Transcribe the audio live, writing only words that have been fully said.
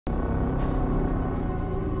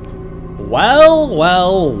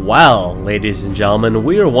Well, ladies and gentlemen,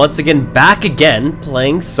 we are once again back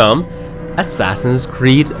playing some Assassin's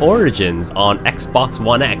Creed Origins on Xbox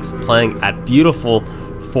One X, playing at beautiful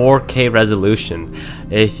 4K resolution.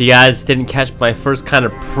 If you guys didn't catch my first kind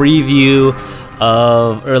of preview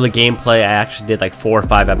of early gameplay, I actually did like 4 or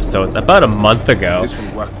 5 episodes about a month ago. This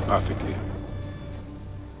will work perfectly.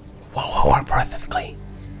 Whoa, work perfectly.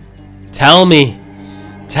 Tell me.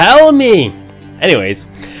 Anyways,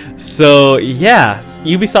 so yeah,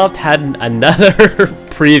 Ubisoft had another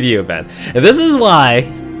preview event, and this is why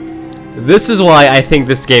I think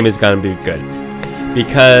this game is gonna be good,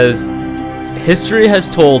 because history has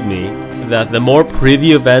told me that the more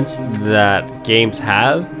preview events that games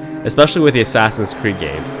have, especially with the Assassin's Creed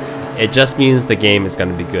games, it just means the game is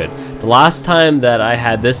gonna be good. The last time that I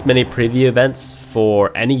had this many preview events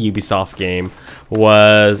for any Ubisoft game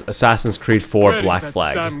was Assassin's Creed 4 Black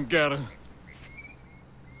Flag. Damn girl.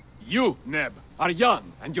 You, Neb, are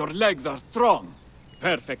young and your legs are strong.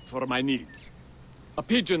 Perfect for my needs. A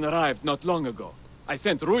pigeon arrived not long ago. I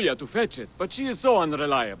sent Ruya to fetch it, but she is so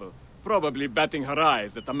unreliable. Probably batting her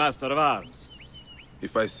eyes at the Master of Arms.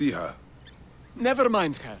 If I see her... Never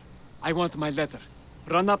mind her. I want my letter.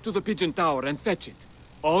 Run up to the pigeon tower and fetch it.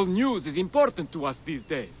 All news is important to us these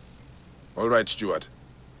days. All right, Steward.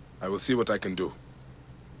 I will see what I can do.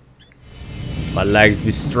 My legs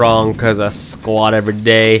be strong because I squat every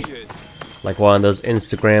day. Like one of those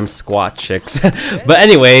Instagram squat chicks. But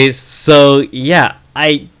anyways, so yeah,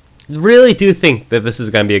 I really do think that this is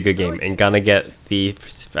going to be a good game and gonna get the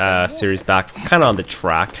series back kind of on the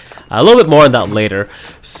track. A little bit more on that later.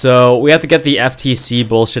 So we have to get the FTC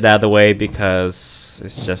bullshit out of the way, because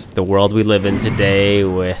it's just the world we live in today.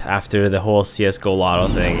 With after the whole CS:GO Lotto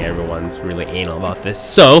thing, everyone's really anal about this.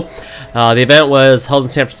 So the event was held in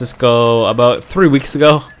San Francisco about 3 weeks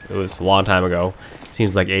ago. It was a long time ago.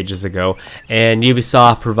 Seems like ages ago. And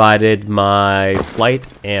Ubisoft provided my flight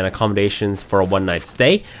and accommodations for a one-night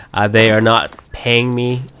stay. They are not paying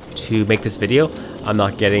me to make this video. I'm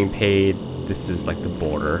not getting paid. This is like the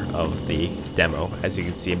border of the demo. As you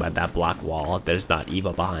can see by that black wall, there's not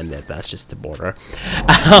Eva behind it. That's just the border.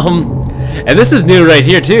 And this is new right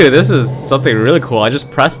here too. This is something really cool. I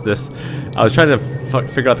just pressed this. I was trying to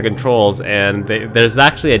figure out the controls, and there's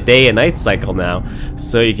actually a day and night cycle now.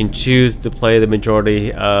 So you can choose to play the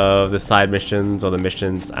majority of the side missions or the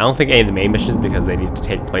missions. I don't think any of the main missions, because they need to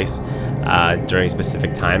take place during a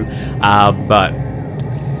specific time. But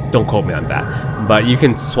don't quote me on that. But you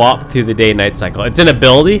can swap through the day and night cycle. It's an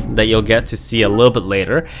ability that you'll get to see a little bit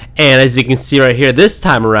later. And as you can see right here, this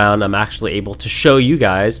time around, I'm actually able to show you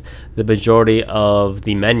guys the majority of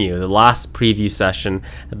the menu. The last preview session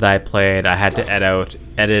that I played, I had to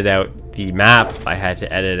edit out the map. I had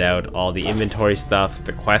to edit out all the inventory stuff,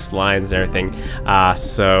 the quest lines, and everything.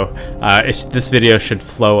 This video should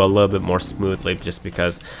flow a little bit more smoothly, just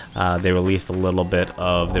because they released a little bit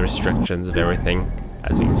of the restrictions of everything.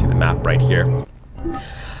 As you can see the map right here.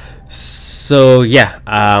 So yeah,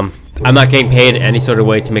 I'm not getting paid any sort of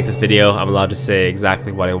way to make this video. I'm allowed to say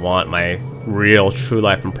exactly what I want, my real true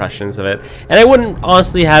life impressions of it. And I wouldn't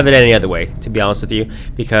honestly have it any other way, to be honest with you,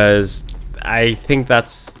 because I think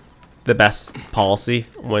that's the best policy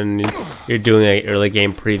when you're doing an early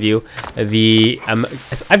game preview.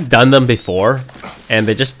 I've done them before, and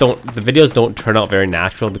they just don't, the videos don't turn out very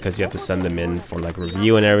natural, because you have to send them in for like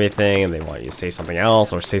review and everything, and they want you to say something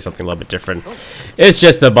else or say something a little bit different. It's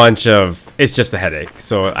just it's just a headache.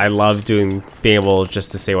 So I love being able just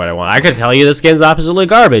to say what I want. I could tell you this game's absolutely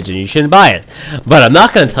garbage and you shouldn't buy it, but I'm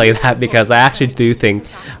not going to tell you that, because I actually do think,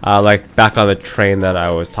 like back on the train that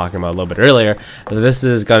I was talking about a little bit earlier, this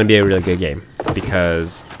is going to be a really good game,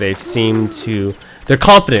 because they're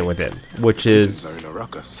confident with it, which is...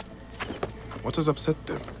 What has upset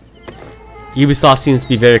them? Ubisoft seems to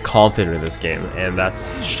be very confident in this game, and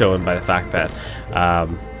that's shown by the fact that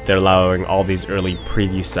they're allowing all these early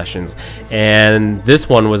preview sessions. And this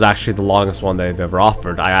one was actually the longest one they've ever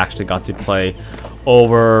offered. I actually got to play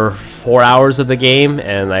over 4 hours of the game,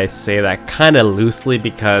 and I say that kind of loosely,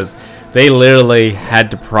 because they literally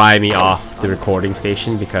had to pry me off the recording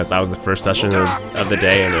station, because I was the first session of the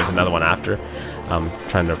day, and there's another one after. I'm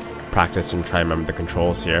trying to practice and try to remember the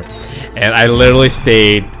controls here, and I literally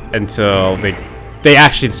stayed until they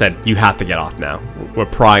actually said, you have to get off now, we're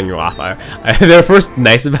prying you off. They're first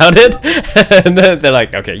nice about it, and then they're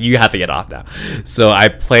like, okay, you have to get off now. So I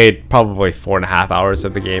played probably 4.5 hours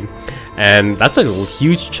of the game, and that's a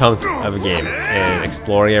huge chunk of a game, and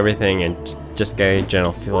exploring everything and just getting a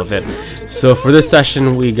general feel of it. So for this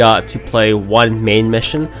session, we got to play one main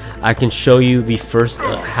mission. I can show you the first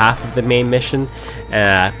half of the main mission.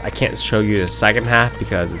 I can't show you the second half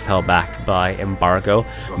because it's held back by embargo.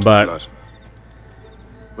 But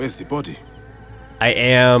where's the body? I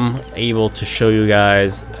am able to show you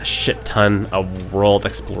guys a shit ton of world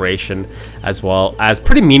exploration as well as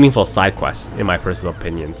pretty meaningful side quests in my personal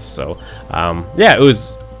opinion. So yeah, it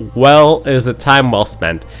was a time well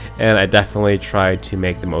spent, and I definitely tried to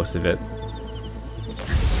make the most of it.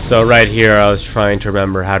 So right here I was trying to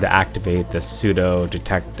remember how to activate the pseudo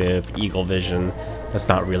detective eagle vision. That's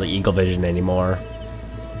not really eagle vision anymore.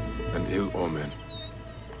 An ill omen.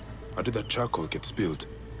 How did that charcoal get spilled?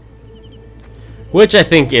 Which I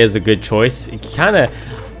think is a good choice. It kind of...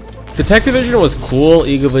 Detective Vision was cool,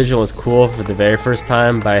 Eagle Vision was cool for the very first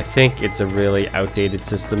time, but I think it's a really outdated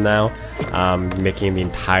system now. Making the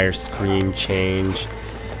entire screen change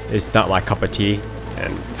is not my cup of tea,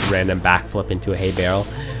 and random backflip into a hay barrel,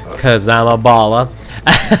 because I'm a baller.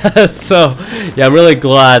 So, yeah, I'm really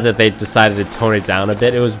glad that they decided to tone it down a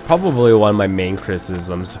bit. It was probably one of my main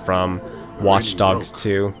criticisms from Watch Dogs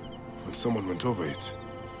 2. When someone went over it.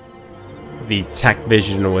 The tech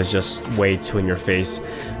vision was just way too in your face.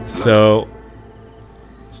 So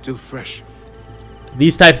still fresh.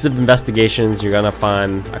 These types of investigations you're gonna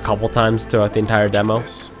find a couple times throughout the entire demo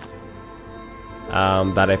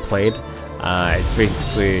that I played. It's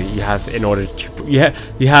basically you have in order to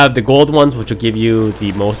you have the gold ones, which will give you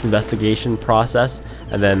the most investigation process,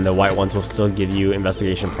 and then the white ones will still give you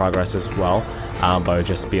investigation progress as well, but it'll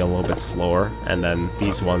just be a little bit slower. And then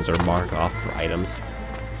these ones are marked off for items.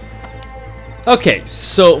 Okay,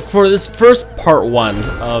 so for this first part 1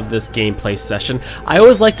 of this gameplay session, I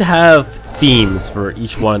always like to have themes for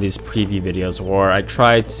each one of these preview videos where I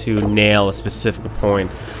try to nail a specific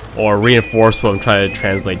point or reinforce what I'm trying to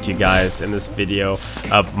translate to you guys in this video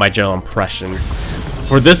of my general impressions.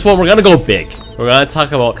 For this one, we're gonna go big. We're gonna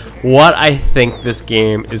talk about what I think this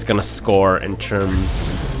game is gonna score in terms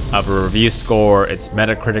of a review score, its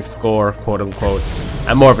Metacritic score, quote unquote.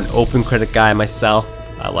 I'm more of an open critic guy myself.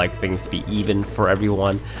 I like things to be even for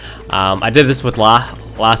everyone. I did this with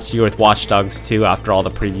last year with Watch Dogs 2 after all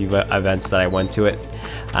the preview events that I went to it.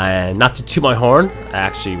 And not to toot my horn, I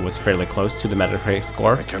actually was fairly close to the Metacritic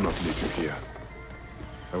score. I cannot leave you here.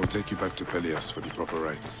 I will take you back to Pelias for the proper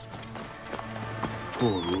rites.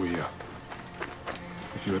 Poor Ruia.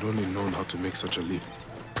 If you had only known how to make such a leap.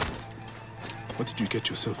 What did you get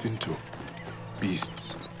yourself into?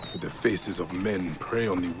 Beasts with the faces of men prey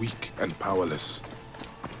on the weak and powerless.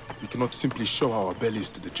 We cannot simply show our bellies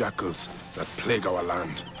to the jackals that plague our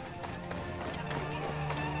land.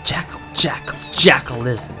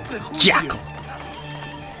 Jackalism. Jackal.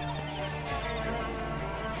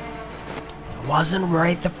 Wasn't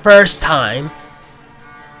right the first time.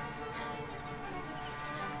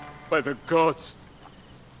 By the gods.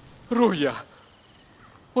 Ruya.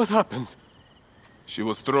 What happened? She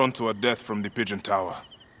was thrown to her death from the Pigeon Tower.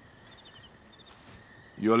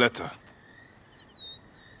 Your letter.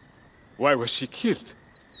 Why was she killed?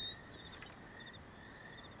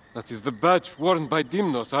 That is the badge worn by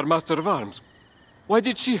Dimnos, our master of arms. Why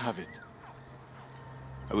did she have it?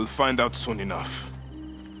 I will find out soon enough.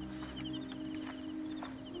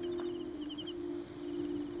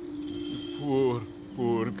 Poor,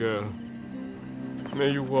 poor girl.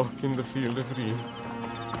 May you walk in the field of Reen.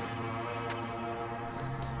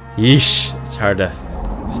 Yeesh, it's hard to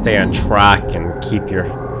stay on track and keep your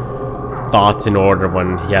thoughts in order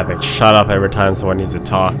when you have to shut up every time someone needs to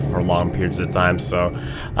talk for long periods of time. So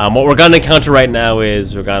what we're gonna encounter right now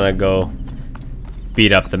is we're gonna go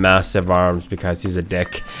beat up the Master of Arms because he's a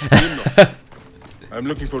dick. I'm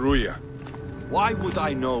looking for Ruia. Why would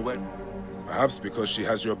I know where? Perhaps because she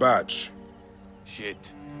has your badge.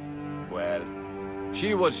 Shit. Well,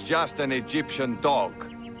 she was just an Egyptian dog.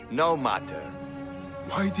 No matter.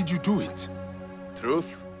 Why did you do it?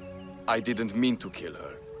 Truth? I didn't mean to kill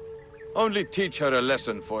her. Only teach her a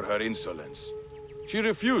lesson for her insolence. She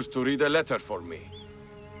refused to read a letter for me.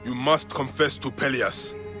 You must confess to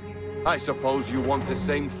Pelias. I suppose you want the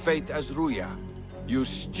same fate as Ruya. You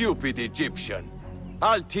stupid Egyptian.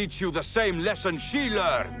 I'll teach you the same lesson she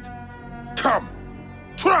learned. Come!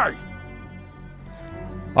 Try!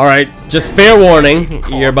 Alright, just fair warning,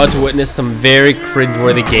 you're about to witness some very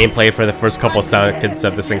cringeworthy gameplay for the first couple seconds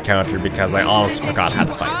of this encounter because I almost forgot how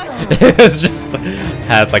to fight. It's just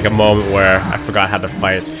had like a moment where I forgot how to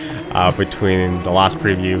fight between the last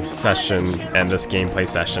preview session and this gameplay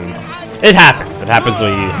session. It happens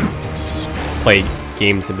when you play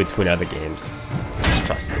games in between other games. Just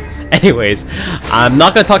trust me. Anyways, I'm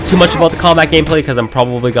not going to talk too much about the combat gameplay because I'm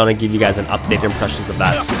probably going to give you guys an updated impressions of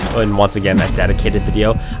that. And once again, that dedicated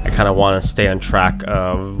video. I kind of want to stay on track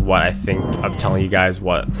of what I think of telling you guys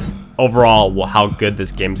what overall how good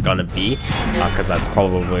this game's gonna be, because that's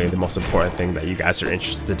probably the most important thing that you guys are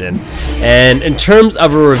interested in. And in terms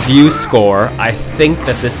of a review score, I think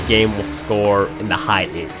that this game will score in the high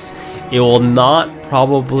 8s. It will not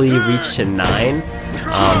probably reach a 9,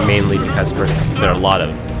 mainly because first there are a lot of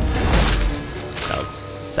that was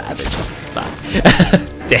savage as fuck.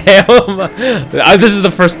 Damn, this is the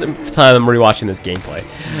first time I'm rewatching this gameplay.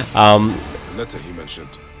 Letter he mentioned.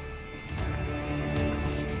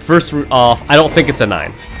 First off, I don't think it's a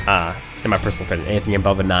 9, in my personal opinion, anything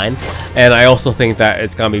above a 9. And I also think that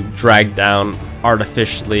it's going to be dragged down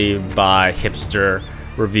artificially by hipster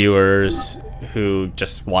reviewers who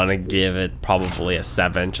just want to give it probably a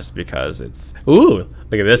 7 just because it's... Ooh,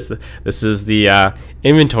 look at this. This is the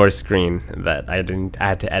inventory screen that I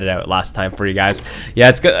had to edit out last time for you guys. Yeah,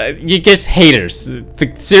 it's good. You guys haters.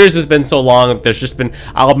 The series has been so long. There's just been...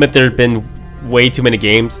 I'll admit there's been way too many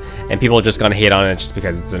games and people are just gonna hate on it just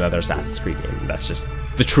because it's another Assassin's Creed game. That's just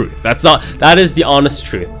the truth. That is the honest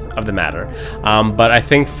truth of the matter. But I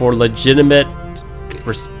think for legitimate,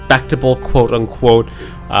 respectable, quote-unquote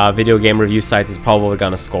video game review sites, is probably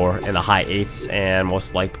gonna score in the high 8s, and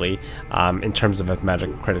most likely in terms of a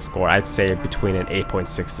Metacritic score, I'd say between an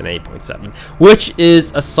 8.6 and 8.7, which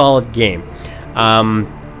is a solid game.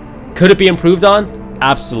 Could it be improved on?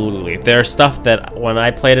 Absolutely. There's stuff that when I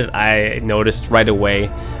played it, I noticed right away.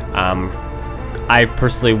 I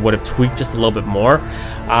personally would have tweaked just a little bit more.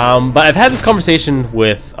 But I've had this conversation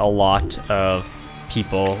with a lot of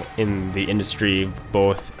people in the industry,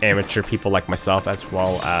 both amateur people like myself as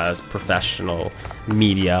well as professional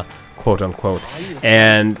media, quote unquote.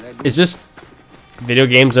 And it's just video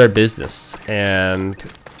games are a business. And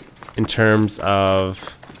in terms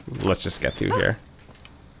of, let's just get through here.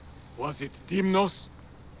 Was it Dimnos?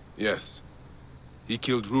 Yes. He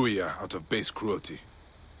killed Ruia out of base cruelty.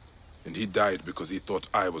 And he died because he thought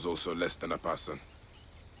I was also less than a person.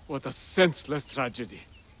 What a senseless tragedy.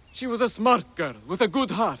 She was a smart girl with a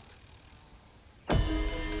good heart.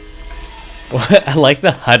 I like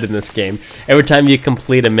the HUD in this game. Every time you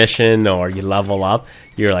complete a mission or you level up,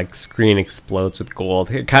 your like screen explodes with gold.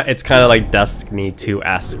 It's kind of like Destiny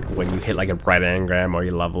 2-esque when you hit like a bright engram or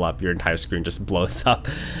you level up, your entire screen just blows up.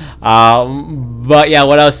 But yeah,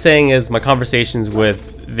 what I was saying is my conversations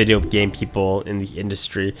with video game people in the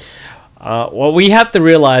industry. What we have to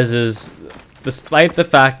realize is, despite the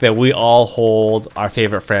fact that we all hold our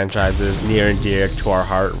favorite franchises near and dear to our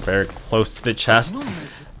heart, very close to the chest,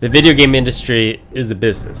 the video game industry is a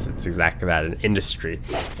business. It's exactly that, an industry.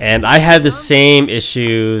 And I had the same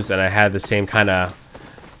issues and I had the same kind of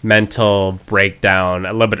mental breakdown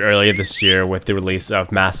a little bit earlier this year with the release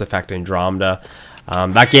of Mass Effect Andromeda.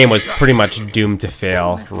 That game was pretty much doomed to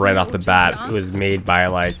fail right off the bat. It was made by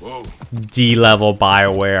like D-level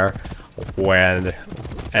BioWare,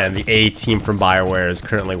 and the A team from BioWare is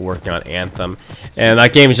currently working on Anthem, and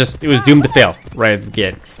that game is just, it was doomed to fail right at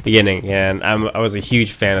the beginning. And I was a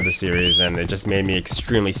huge fan of the series, and it just made me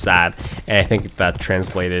extremely sad, and I think that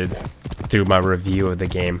translated through my review of the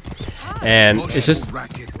game. And it's just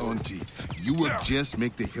Auntie, you will just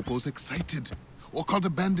make the hippos excited, or call the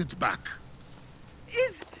bandits back.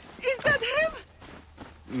 Is that him?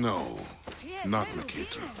 No, not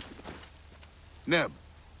Makitra. Neb,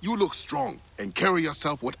 you look strong and carry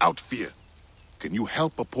yourself without fear. Can you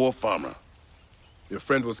help a poor farmer? Your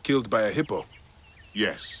friend was killed by a hippo.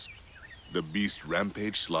 Yes. The beast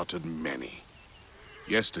rampage slaughtered many.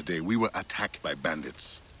 Yesterday, we were attacked by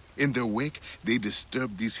bandits. In their wake, they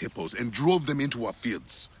disturbed these hippos and drove them into our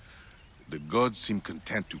fields. The gods seem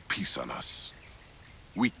content to peace on us.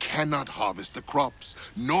 We cannot harvest the crops,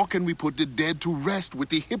 nor can we put the dead to rest with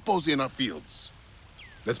the hippos in our fields.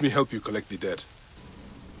 Let me help you collect the dead.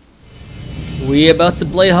 We about to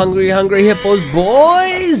play Hungry Hungry Hippos,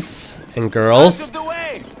 boys and girls.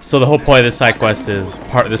 So the whole point of this side quest is,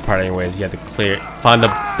 this part anyways, you have to find the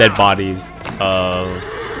dead bodies of,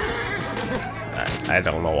 I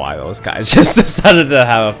don't know why those guys just decided to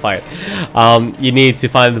have a fight. You need to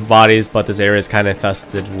find the bodies, but this area is kind of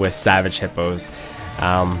infested with savage hippos.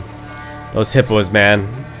 Those hippos, man,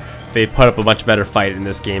 they put up a much better fight in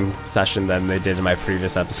this game session than they did in my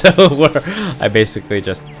previous episode, where I basically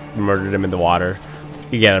just murdered him in the water.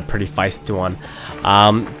 You get a pretty feisty one.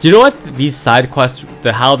 Do you know what these side quests,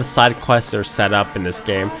 how the side quests are set up in this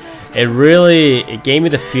game? It gave me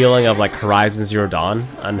the feeling of like Horizon Zero Dawn,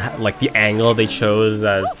 and like the angle they chose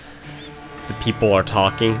as the people are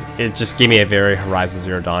talking, it just gave me a very Horizon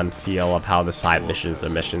Zero Dawn feel of how the side missions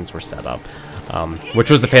and missions were set up, which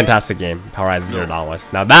was the fantastic game Horizon Zero Dawn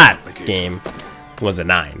was. Now that game was a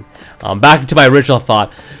 9. Back to my original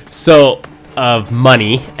thought, so of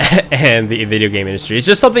money and the video game industry, it's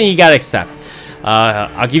just something you gotta accept.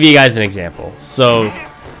 I'll give you guys an example. So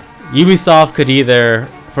Ubisoft could either,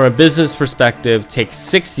 from a business perspective, take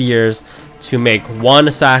 6 years to make one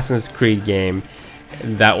Assassin's Creed game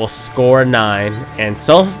that will score 9 and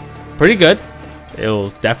sell pretty good. It will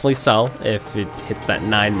definitely sell if it hits that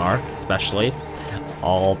 9 mark, especially.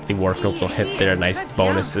 All the workers will hit their nice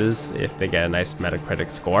bonuses if they get a nice Metacritic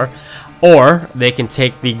score. Or they can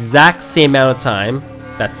take the exact same amount of time,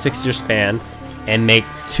 that 6-year span, and make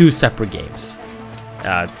 2 separate games.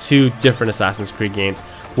 2 different Assassin's Creed games,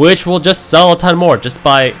 which will just sell a ton more just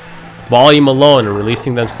by volume alone and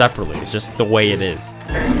releasing them separately. It's just the way it is.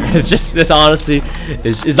 It's honestly,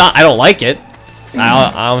 it's not, I don't like it.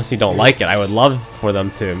 I honestly don't like it. I would love for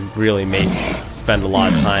them to really spend a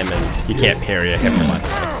lot of time, and you can't parry a hit by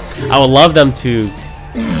the way. I would love them to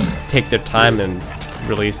take their time and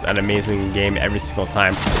release an amazing game every single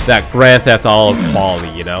time. That Grand Theft Auto quality,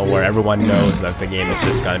 you know, where everyone knows that the game is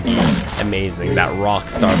just gonna be amazing. That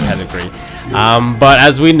Rockstar pedigree. But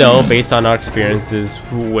as we know, based on our experiences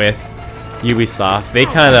with Ubisoft, they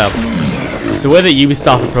kind of, the way that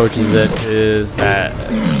Ubisoft approaches it is that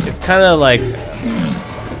it's kind of like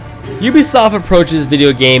Ubisoft approaches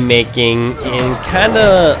video game making in kind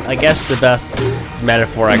of, I guess the best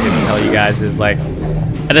metaphor I can tell you guys is like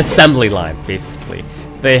an assembly line, basically.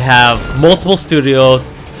 They have multiple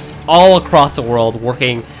studios all across the world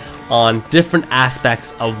working on different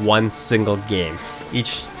aspects of one single game. Each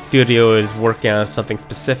studio is working on something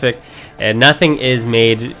specific, and nothing is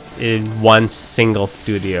made in one single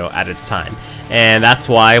studio at a time. And that's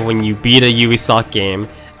why when you beat a Ubisoft game,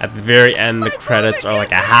 at the very end the credits are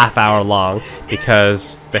like a half-hour long,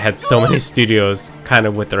 because they had so many studios kind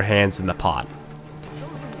of with their hands in the pot.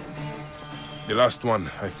 The last one,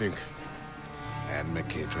 I think. And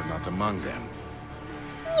Mercator not among them.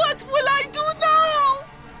 What will I do now?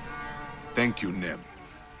 Thank you, Neb.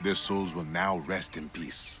 Their souls will now rest in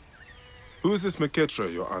peace. Who is this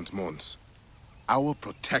Meketra your aunt mourns? Our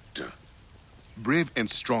protector. Brave and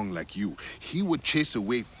strong like you, he would chase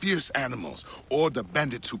away fierce animals or the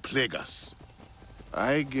bandits who plague us.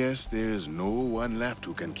 I guess there's no one left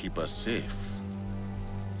who can keep us safe.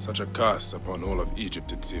 Such a curse upon all of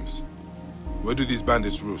Egypt, it seems. Where do these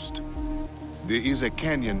bandits roost? There is a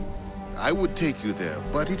canyon. I would take you there,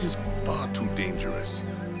 but it is far too dangerous.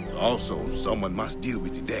 Also, someone must deal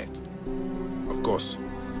with the dead. Of course.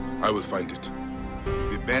 I will find it.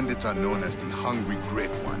 The bandits are known as the Hungry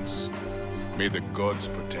Great Ones. May the gods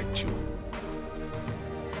protect you.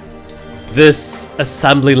 This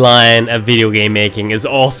assembly line of video game making is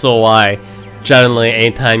also why generally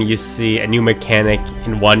anytime you see a new mechanic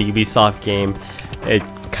in one Ubisoft game, it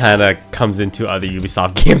kind of comes into other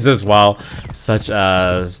Ubisoft games as well, such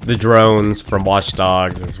as the drones from Watch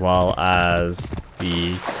Dogs, as well as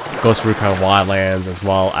the Ghost Recon Wildlands, as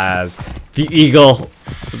well as the eagle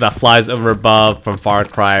that flies over above from Far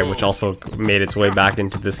Cry, which also made its way back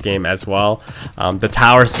into this game as well. The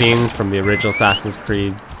tower scenes from the original Assassin's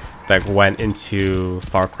Creed that went into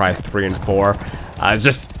Far Cry 3 and 4. It's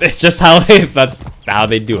just how that's how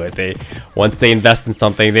they do it. Once they invest in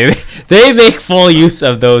something, they make full use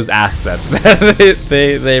of those assets.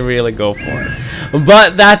 they really go for it.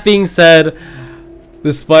 But that being said,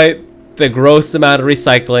 despite the gross amount of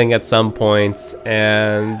recycling at some points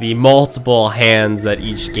and the multiple hands that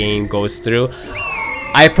each game goes through,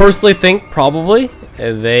 I personally think probably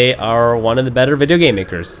they are one of the better video game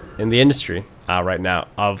makers in the industry right now,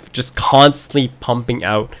 of just constantly pumping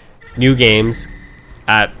out new games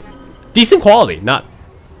at decent quality, not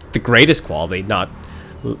the greatest quality, not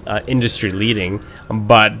industry leading,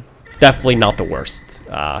 but definitely not the worst.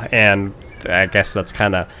 And I guess that's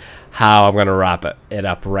kind of how I'm gonna wrap it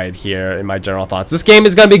up right here in my general thoughts. This game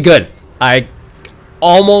is gonna be good. I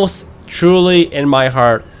almost truly in my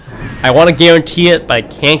heart, I want to guarantee it, but I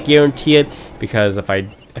can't guarantee it because if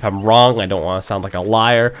I'm wrong, I don't want to sound like a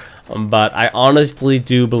liar. But I honestly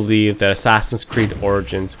do believe that Assassin's Creed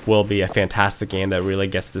Origins will be a fantastic game that really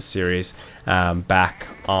gets the series back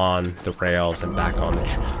on the rails and back on the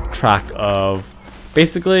track of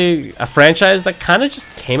basically a franchise that kind of just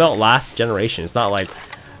came out last generation. It's not like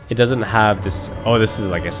it doesn't have this, oh, this is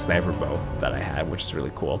like a sniper bow that I had, which is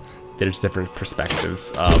really cool. There's different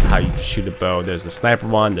perspectives of how you can shoot a bow. There's the sniper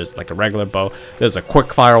one, there's like a regular bow, there's a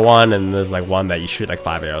quick fire one, and there's like one that you shoot like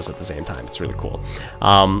 5 arrows at the same time. It's really cool.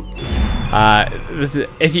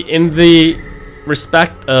 If you, in the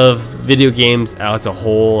respect of video games as a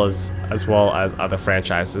whole, as well as other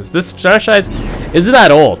franchises, this franchise isn't that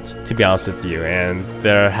old, to be honest with you, and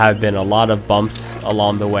there have been a lot of bumps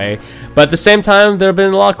along the way, but at the same time there have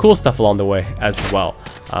been a lot of cool stuff along the way as well.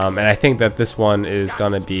 And I think that this one is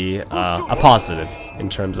gonna be a positive in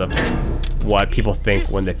terms of what people think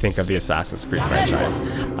when they think of the Assassin's Creed franchise.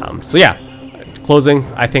 So yeah, closing,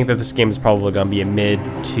 I think that this game is probably gonna be a mid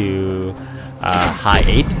to high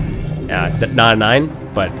 8. Not a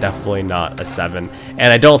 9, but definitely not a 7.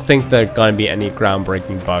 And I don't think there are going to be any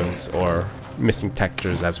groundbreaking bugs or missing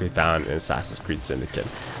textures as we found in Assassin's Creed Syndicate.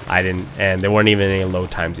 And there weren't even any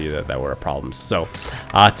load times either that were a problem. So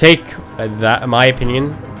take that, in my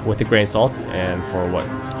opinion, with a grain of salt and for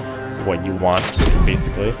what you want,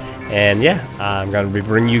 basically. And yeah, I'm going to be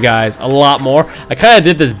bringing you guys a lot more. I kind of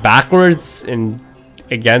did this backwards and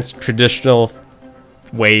against traditional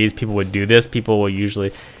ways people would do this. People will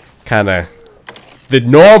usually kind of, the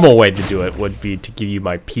normal way to do it would be to give you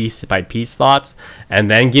my piece by piece thoughts and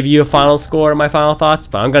then give you a final score and my final thoughts,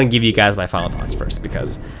 but I'm going to give you guys my final thoughts first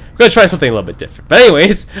because we're going to try something a little bit different. But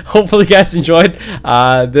anyways, hopefully you guys enjoyed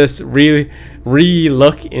this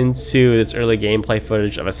re-look into this early gameplay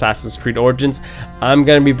footage of Assassin's Creed Origins. I'm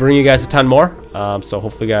going to be bringing you guys a ton more, so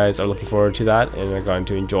hopefully you guys are looking forward to that and are going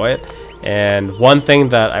to enjoy it. And one thing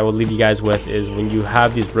that I will leave you guys with is when you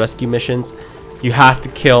have these rescue missions, you have to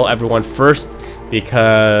kill everyone first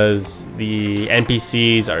because the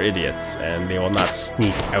NPCs are idiots and they will not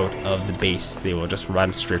sneak out of the base. They will just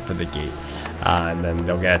run straight for the gate. And then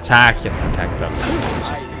they'll get attacked. You have to protect them. It's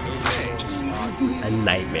just a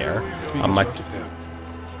nightmare.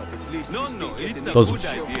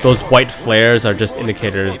 Those white flares are just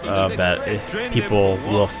indicators of that people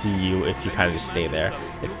will see you if you kind of just stay there.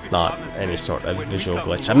 It's not any sort of visual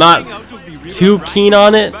glitch. I'm not too keen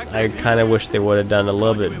on it. I kind of wish they would have done a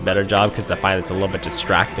little bit better job because I find it's a little bit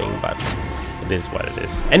distracting, but it is what it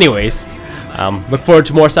is. Anyways, look forward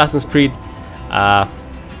to more Assassin's Creed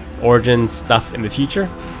Origins stuff in the future,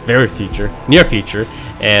 very future, near future,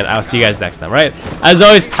 and I'll see you guys next time. Right? As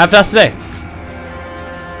always, have a fast day.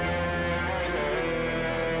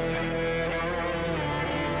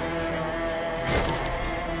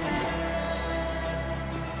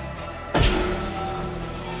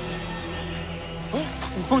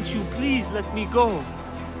 Won't you please let me go?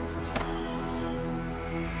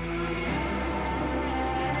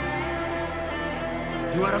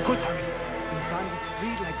 You are a good one. These bandits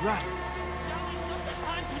breed like rats.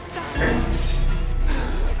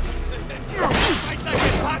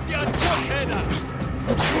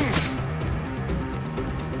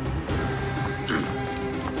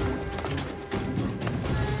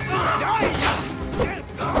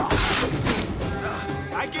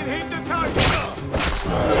 I can hit the target.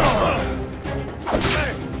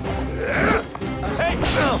 Hey,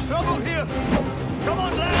 trouble here! Come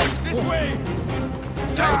on, lads, this way!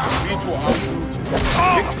 Thanks be to our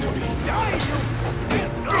victory.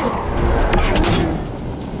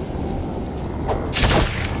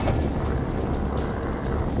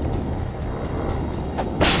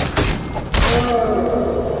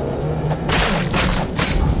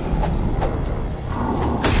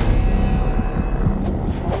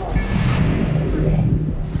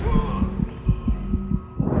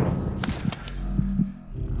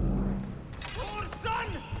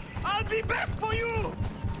 I'll be back for you!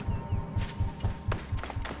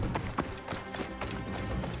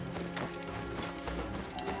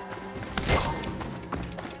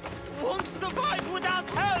 Won't survive without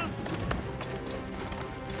help!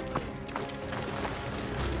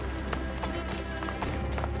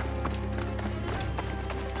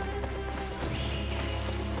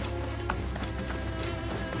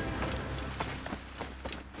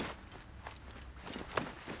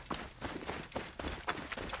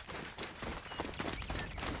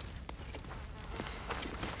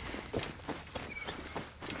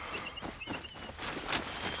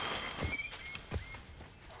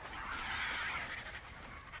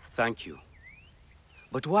 Thank you.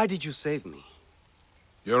 But why did you save me?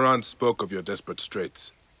 Your aunt spoke of your desperate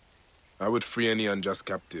straits. I would free any unjust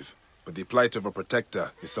captive, but the plight of a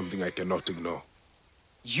protector is something I cannot ignore.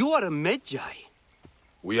 You are a Magi.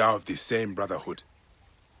 We are of the same brotherhood.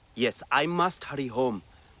 Yes, I must hurry home.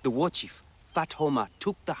 The war chief, Fat Homer,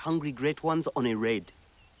 took the hungry great ones on a raid.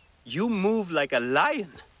 You move like a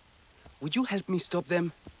lion. Would you help me stop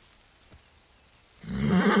them?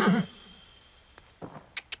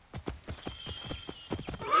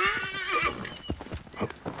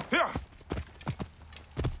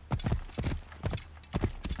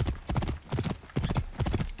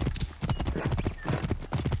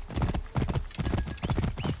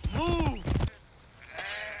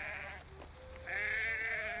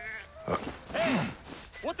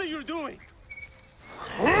 doing?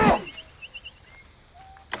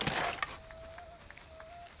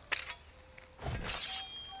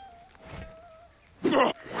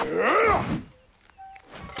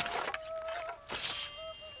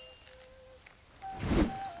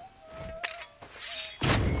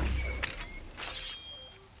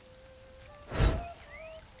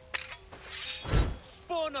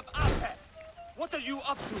 Spawn of Apep! What are you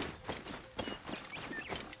up to?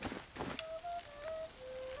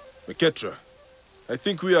 Meketra, I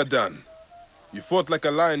think we are done. You fought like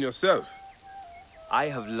a lion yourself. I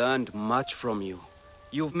have learned much from you.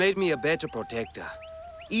 You've made me a better protector.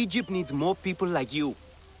 Egypt needs more people like you.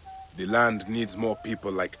 The land needs more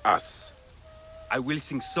people like us. I will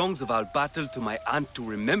sing songs of our battle to my aunt to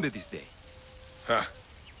remember this day. Ha!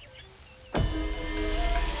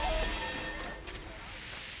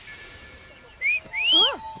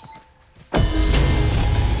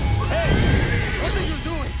 What are you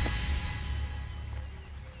doing?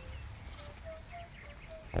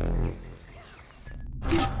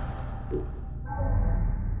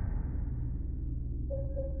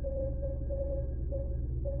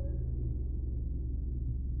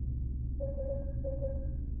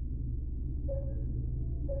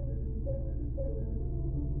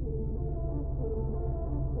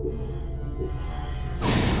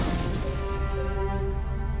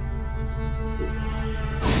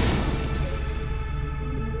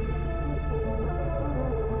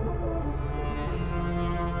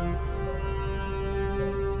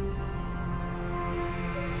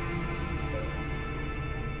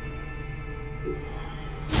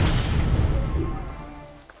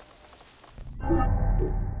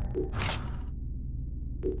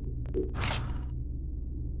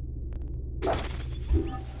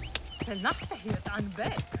 نحتهي عن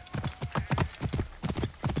باك